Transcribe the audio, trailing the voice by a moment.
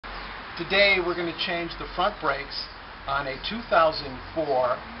Today we're going to change the front brakes on a 2004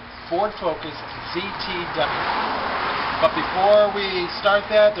 Ford Focus ZTW. But before we start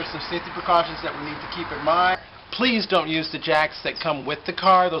that, there's some safety precautions that we need to keep in mind. Please don't use the jacks that come with the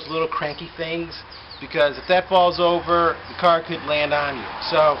car, those little cranky things, because if that falls over, the car could land on you.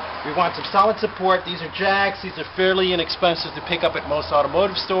 So we want some solid support. These are jacks. These are fairly inexpensive to pick up at most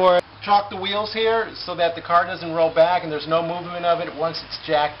automotive stores. Chalk the wheels here so that the car doesn't roll back and there's no movement of it once it's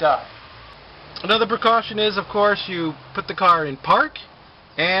jacked up. Another precaution is, of course, you put the car in park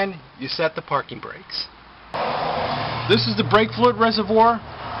and you set the parking brakes. This is the brake fluid reservoir.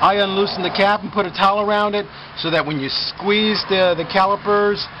 I unloosened the cap and put a towel around it so that when you squeeze the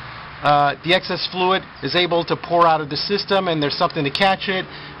calipers, the excess fluid is able to pour out of the system and there's something to catch it.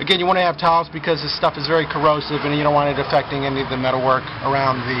 Again, you want to have towels because this stuff is very corrosive and you don't want it affecting any of the metalwork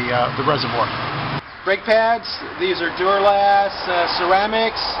around the reservoir. Brake pads, these are Duralast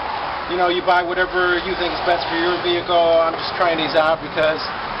ceramics. You know, you buy whatever you think is best for your vehicle. I'm just trying these out because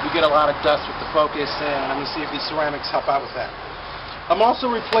we get a lot of dust with the Focus, and I'm going to see if these ceramics help out with that. I'm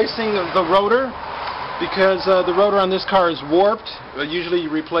also replacing the rotor because the rotor on this car is warped. Usually you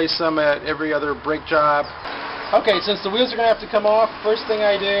replace them at every other brake job. Okay, since the wheels are going to have to come off, first thing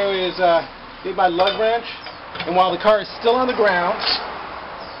I do is get my lug wrench, and while the car is still on the ground,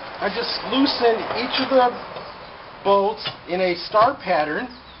 I just loosen each of the bolts in a star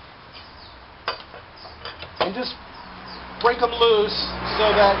pattern and just break them loose so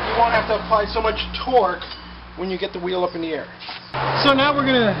that you won't have to apply so much torque when you get the wheel up in the air. So now we're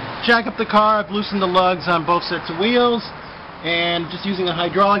going to jack up the car. I've loosened the lugs on both sets of wheels, and just using a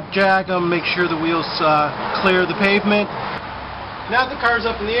hydraulic jack, I'll make sure the wheels clear the pavement. Now that the car's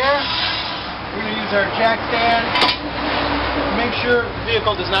up in the air, we're going to use our jack stand to make sure the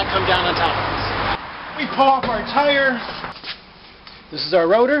vehicle does not come down on top of us. We pull off our tire. This is our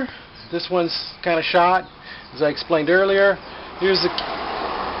rotor. This one's kind of shot, as I explained earlier. Here's the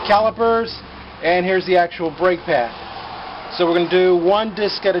calipers, and here's the actual brake pad. So we're going to do one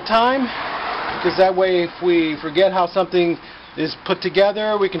disc at a time, because that way if we forget how something is put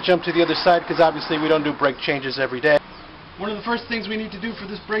together, we can jump to the other side, because obviously we don't do brake changes every day. One of the first things we need to do for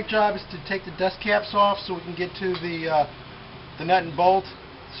this brake job is to take the dust caps off so we can get to the nut and bolt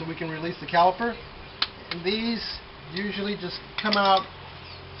so we can release the caliper. And these usually just come out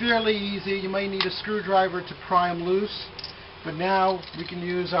fairly easy. You may need a screwdriver to pry them loose, but now we can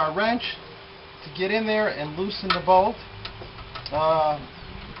use our wrench to get in there and loosen the bolt. I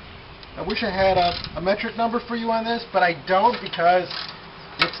wish I had a metric number for you on this, but I don't because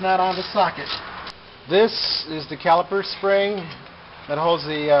it's not on the socket. This is the caliper spring that holds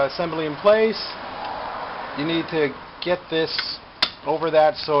the assembly in place. You need to get this over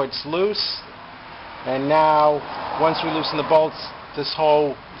that so it's loose, and now once we loosen the bolts, this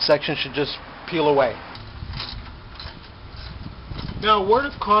whole section should just peel away. Now, a word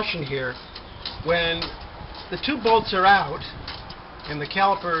of caution here: when the two bolts are out and the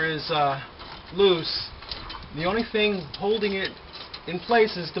caliper is loose, the only thing holding it in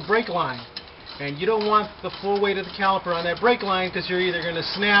place is the brake line, and you don't want the full weight of the caliper on that brake line because you're either going to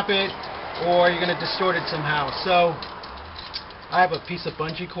snap it or you're going to distort it somehow. So I have a piece of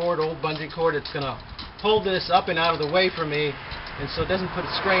bungee cord, old bungee cord, that's going to hold this up and out of the way for me, and so it doesn't put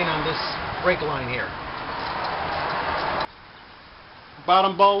a strain on this brake line here.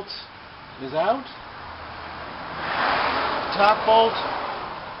 Bottom bolt is out. Top bolt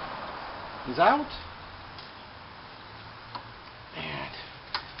is out. And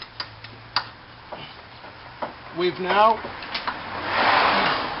we've now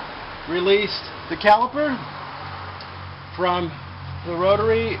released the caliper from the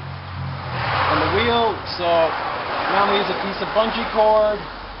rotary and the wheel, so now I'm going to use a piece of bungee cord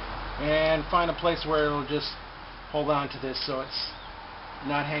and find a place where it'll just hold on to this so it's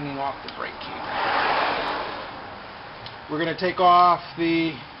not hanging off the brake key. We're going to take off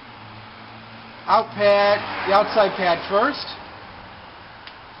the outside pad first.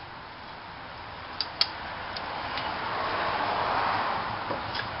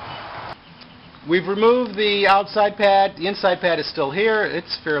 We've removed the outside pad. The inside pad is still here.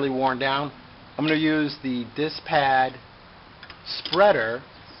 It's fairly worn down. I'm going to use the disc pad spreader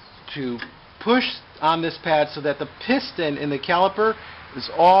to push on this pad so that the piston in the caliper is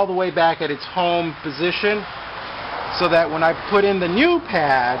all the way back at its home position, so that when I put in the new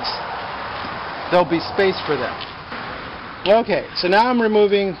pads, there'll be space for them. Okay, so now I'm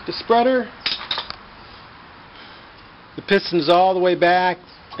removing the spreader. The piston's all the way back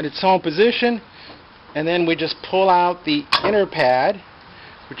at its home position, and then we just pull out the inner pad,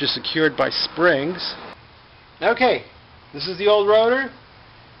 which is secured by springs. Okay, this is the old rotor.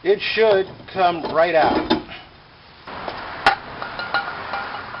 it should come right out.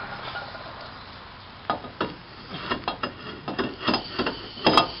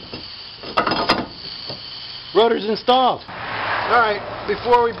 Rotors installed. Alright,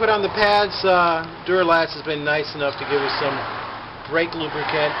 before we put on the pads, Duralast has been nice enough to give us some brake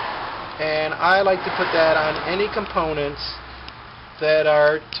lubricant, and I like to put that on any components that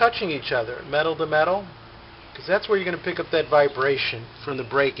are touching each other, metal to metal, because that's where you're going to pick up that vibration from the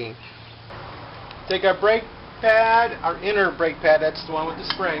braking. Take our brake pad, our inner brake pad, that's the one with the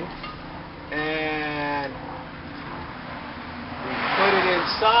spring, and we put it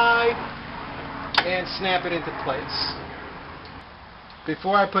inside and snap it into place.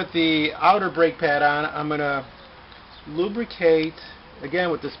 Before I put the outer brake pad on, I'm going to lubricate,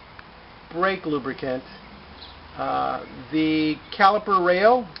 again with this brake lubricant, the caliper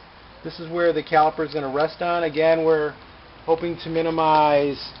rail. This is where the caliper is going to rest on. Again, we're hoping to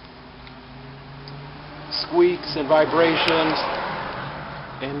minimize squeaks and vibrations,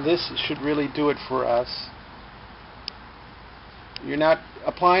 and this should really do it for us. You're not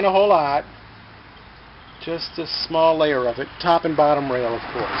applying a whole lot, just a small layer of it, top and bottom rail, of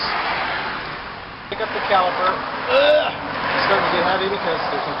course. Pick up the caliper. It's starting to get heavy because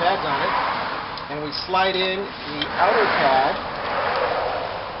there's some pads on it, and we slide in the outer pad,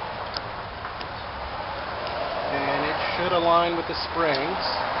 and it should align with the springs.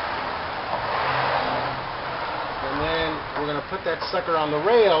 And then we're going to put that sucker on the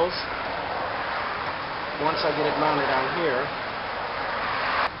rails once I get it mounted on here.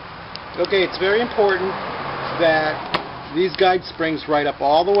 Okay, it's very important that these guide springs ride up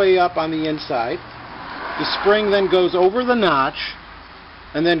all the way up on the inside. The spring then goes over the notch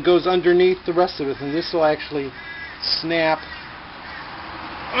and then goes underneath the rest of it, and this will actually snap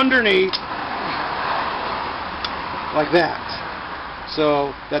underneath like that,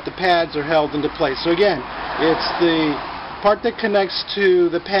 so that the pads are held into place. So again, it's the part that connects to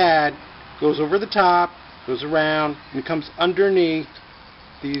the pad, goes over the top, goes around, and comes underneath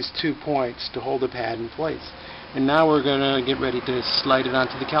these 2 points to hold the pad in place. And now we're going to get ready to slide it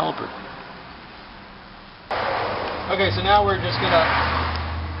onto the caliper. Okay, so now we're just going to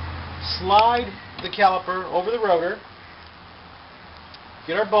slide the caliper over the rotor,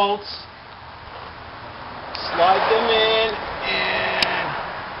 get our bolts, slide them in, and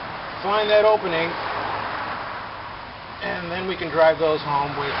find that opening, and then we can drive those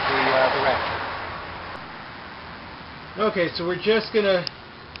home with the ratchet. Okay, so we're just going to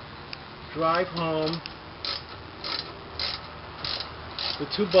drive home the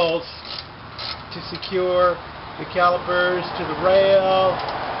 2 bolts to secure the calipers to the rail,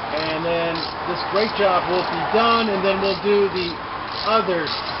 and then this brake job will be done, and then we'll do the other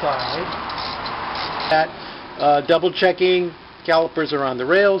side. Double checking calipers are on the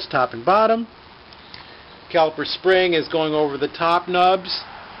rails, top and bottom. Caliper spring is going over the top nubs,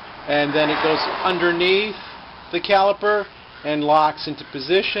 and then it goes underneath the caliper and locks into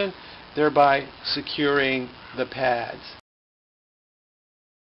position, thereby securing the pads.